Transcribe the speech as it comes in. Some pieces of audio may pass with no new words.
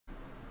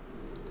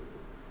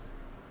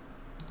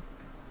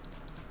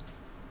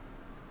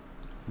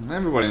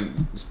Everybody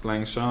is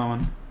playing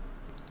Shaman.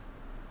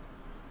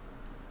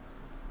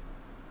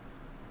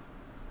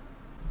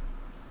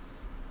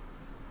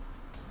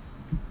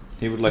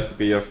 He would like to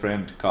be your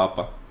friend,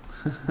 Kappa.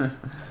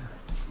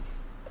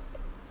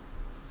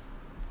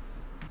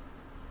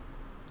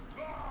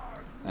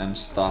 And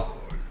stuff.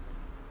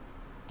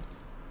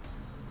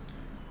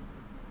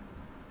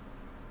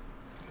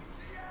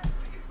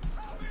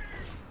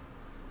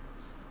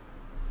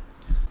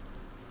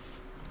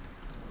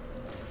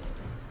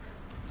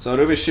 So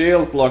do we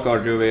shield block or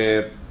do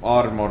we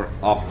armor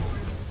up?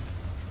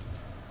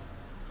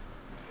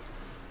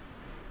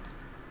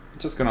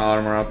 Just gonna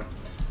armor up.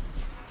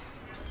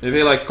 If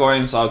he like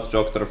coins out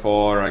Doctor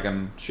 4, I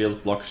can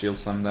shield block shield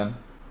them then.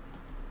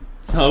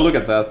 Oh, look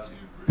at that.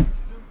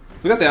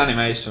 Look at the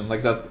animation,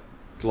 like that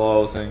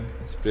glow thing.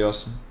 It's pretty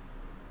awesome.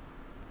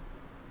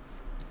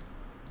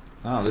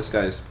 Oh, this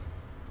guy is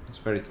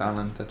very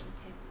talented.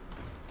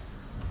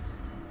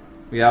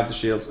 We have the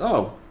shields.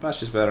 Oh,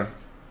 Bash is better.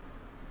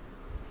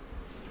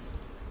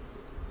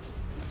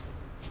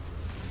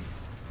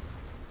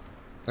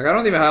 Like, I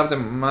don't even have the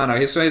mana.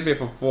 He's gonna hit me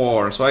for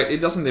 4, so it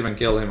doesn't even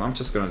kill him. I'm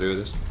just gonna do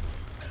this.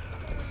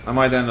 I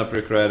might end up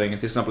regretting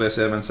it. He's gonna play a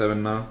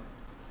 7/7 now.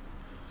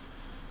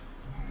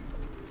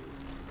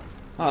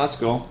 Oh, that's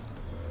cool.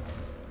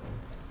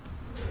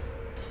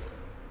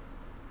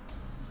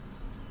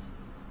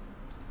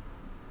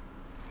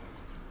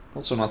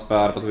 Also not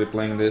bad, but we're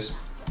playing this.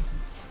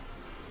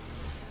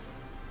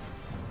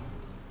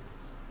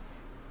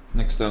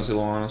 Next turn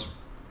Sylvanas.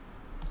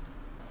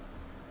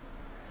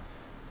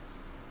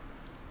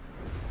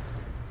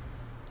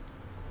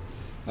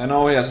 I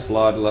know he has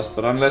Bloodlust,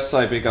 but unless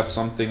I pick up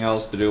something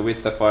else to do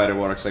with the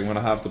fireworks, I'm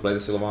gonna have to play the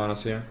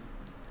Sylvanas here.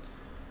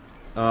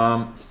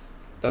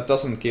 That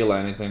doesn't kill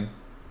anything.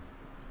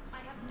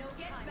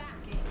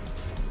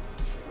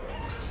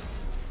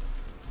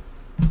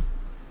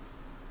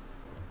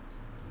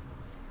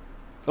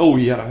 Oh,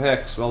 he had a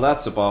Hex. Well,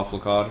 that's a powerful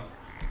card.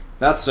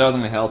 That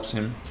certainly helps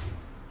him.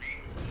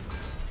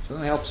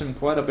 Certainly helps him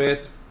quite a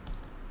bit.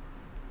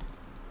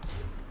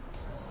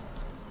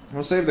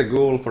 I'll save the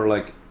Ghoul for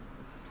like...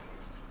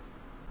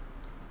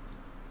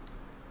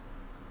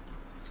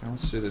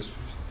 Let's do this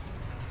first.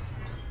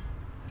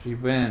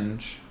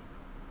 Revenge.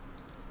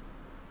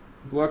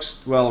 It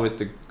works well with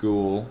the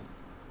Ghoul.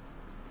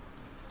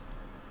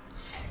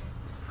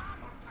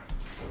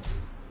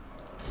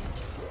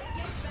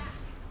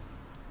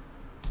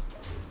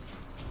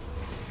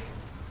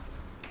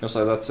 Just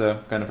like that's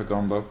a kind of a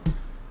combo.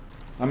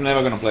 I'm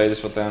never gonna play this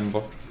for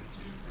tempo.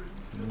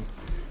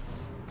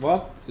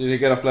 What? Did he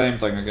get a flame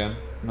tongue again?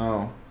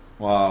 No.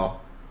 Wow.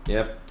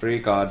 Yep,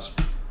 3 cards.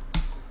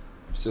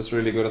 He's just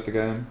really good at the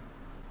game.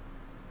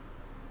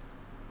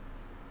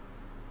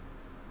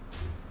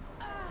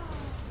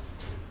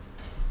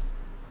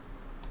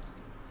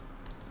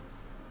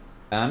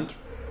 And?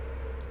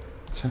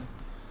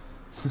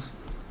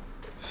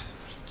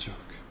 Joke.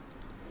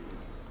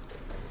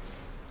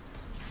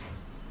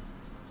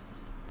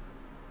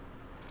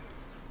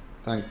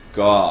 Thank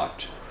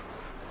God.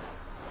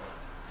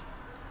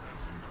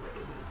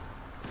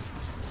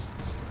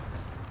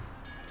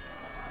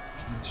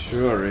 It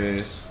sure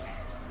is.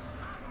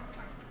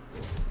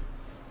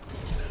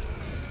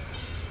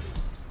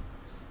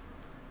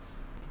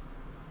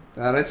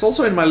 And it's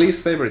also in my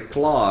least favorite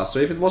class, so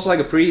if it was like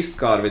a priest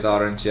card with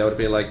RNG, I would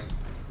be like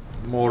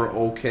more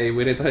okay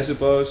with it, I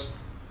suppose.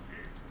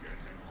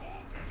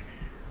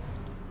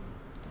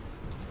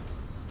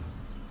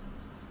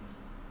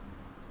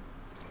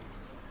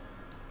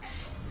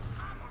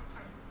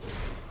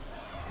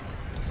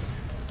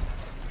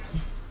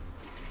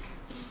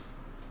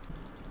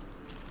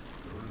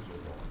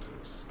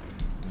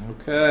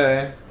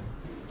 Okay.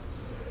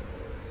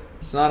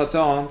 It's not a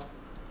taunt,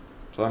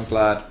 so I'm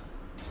glad.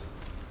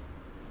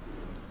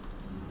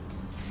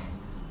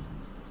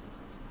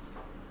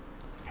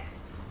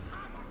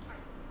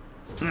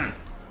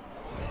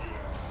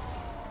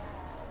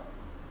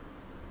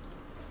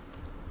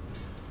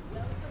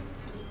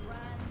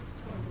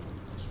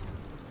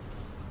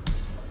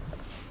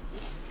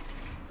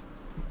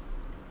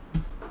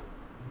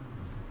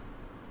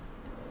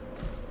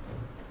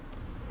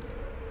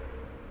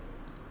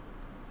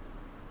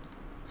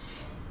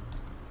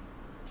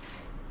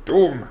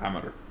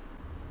 Doomhammer.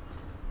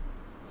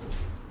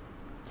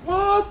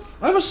 What?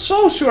 I was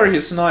so sure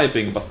he's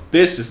sniping, but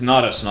this is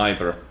not a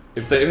sniper.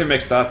 If he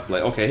makes that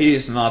play. Okay, he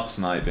is not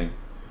sniping.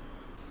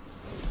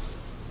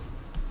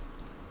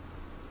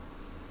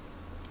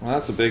 Well,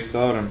 that's a big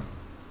totem.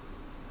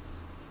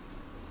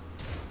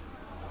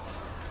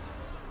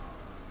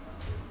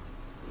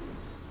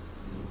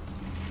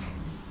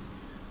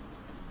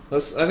 I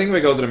think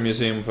we go to the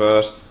museum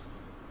first.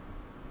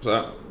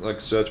 So,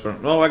 like, search for...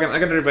 No, I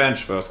can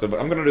revenge first, but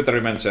I'm gonna do the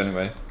revenge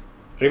anyway.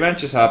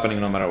 Revenge is happening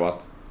no matter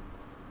what.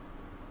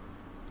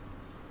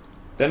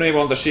 Then we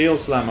want a shield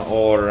slam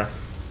or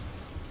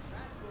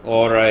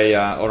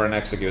an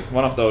execute.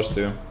 One of those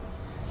two.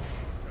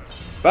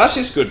 Bash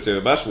is good too.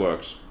 Bash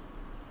works.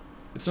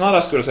 It's not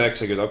as good as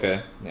execute.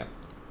 Okay, yeah.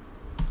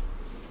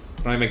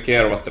 I don't even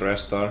care what the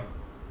rest are.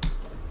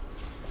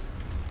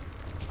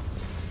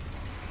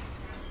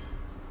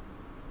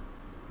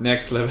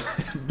 Next level.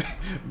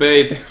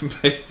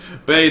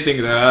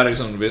 baiting the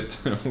Harrison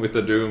with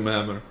the Doom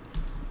Hammer.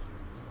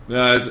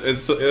 Yeah,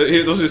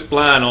 it was his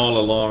plan all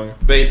along.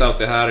 Bait out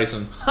the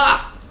Harrison.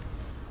 Ha!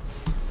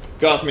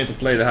 Got me to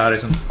play the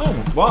Harrison.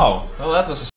 Oh, wow. Well, that was a